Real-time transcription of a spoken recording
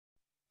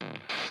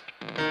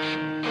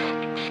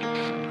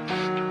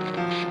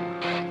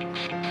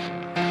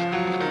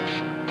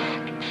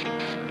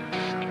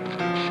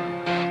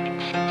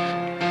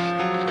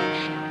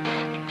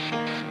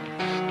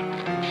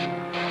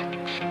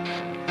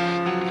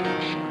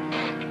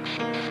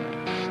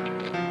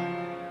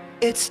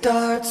It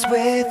starts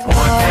with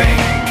one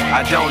thing,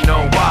 I don't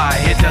know why.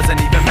 It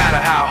doesn't even matter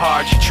how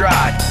hard you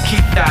try.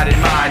 Keep that in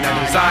mind.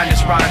 I designed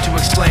this rhyme to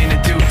explain in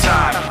due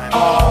time.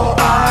 All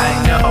I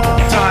know,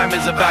 time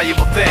is a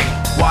valuable thing.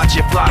 Watch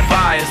it fly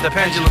by as the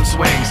pendulum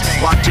swings.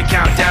 Watch it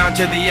count down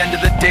to the end of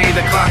the day.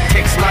 The clock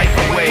takes life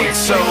away. It's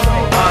so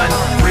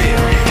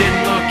unreal.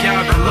 Didn't look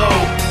out below.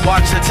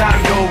 Watch the time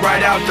go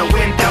right out the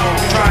window.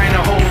 Trying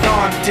to hold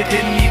on to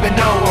didn't even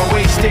know I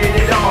wasted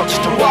it all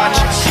just to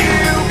watch you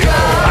go.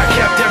 I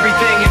kept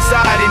everything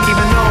inside, and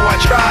even though I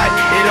tried,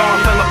 it all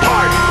fell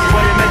apart.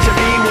 What it meant to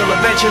be will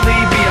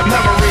eventually be a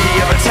memory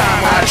of a time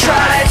when I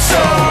tried so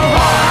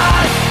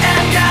hard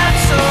and got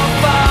so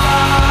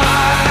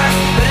far,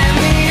 but in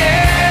the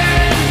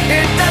end,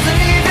 it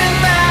doesn't even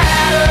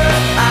matter.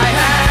 I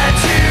had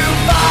to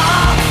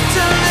fall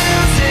to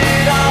lose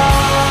it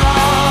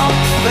all,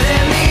 but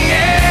in the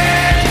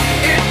end,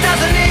 it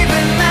doesn't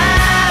even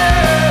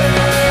matter.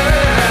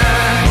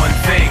 One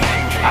thing,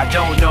 I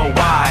don't know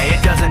why.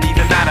 It doesn't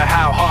even matter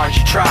how hard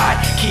you try.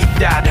 Keep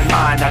that in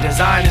mind. I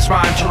designed this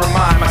rhyme to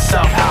remind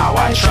myself how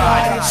I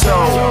tried so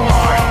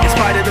hard. In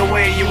spite of the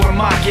way you were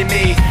mocking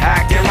me,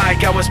 acting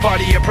like I was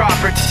part of your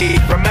property,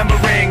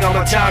 remembering all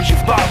the times you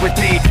fought with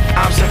me,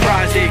 I'm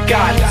surprised it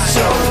got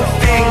so.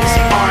 Things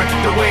aren't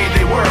the way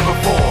they were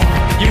before.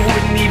 You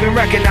wouldn't even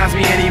recognize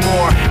me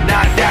anymore.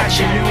 Not that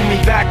you knew me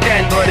back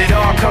then, but it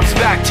all comes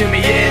back to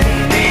me in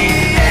the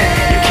end.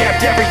 You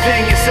kept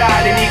everything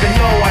inside, and even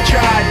though I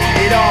tried,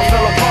 it all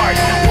fell apart.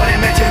 What it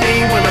meant to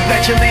me will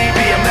eventually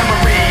be a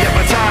memory of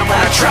a time when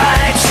I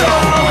tried so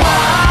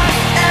hard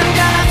and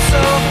got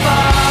so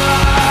far,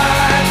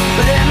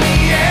 but in the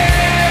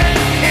end,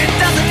 it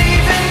doesn't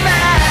even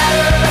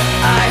matter.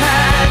 I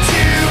had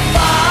to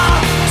fall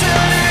to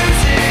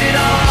lose it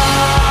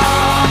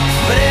all,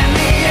 but in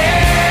the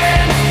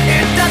end,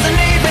 it doesn't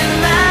even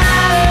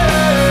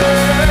matter.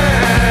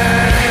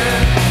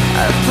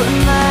 I put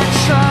my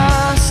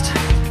trust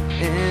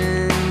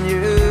in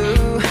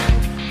you,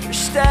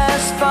 pushed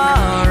as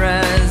far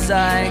as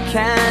I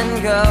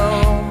can go.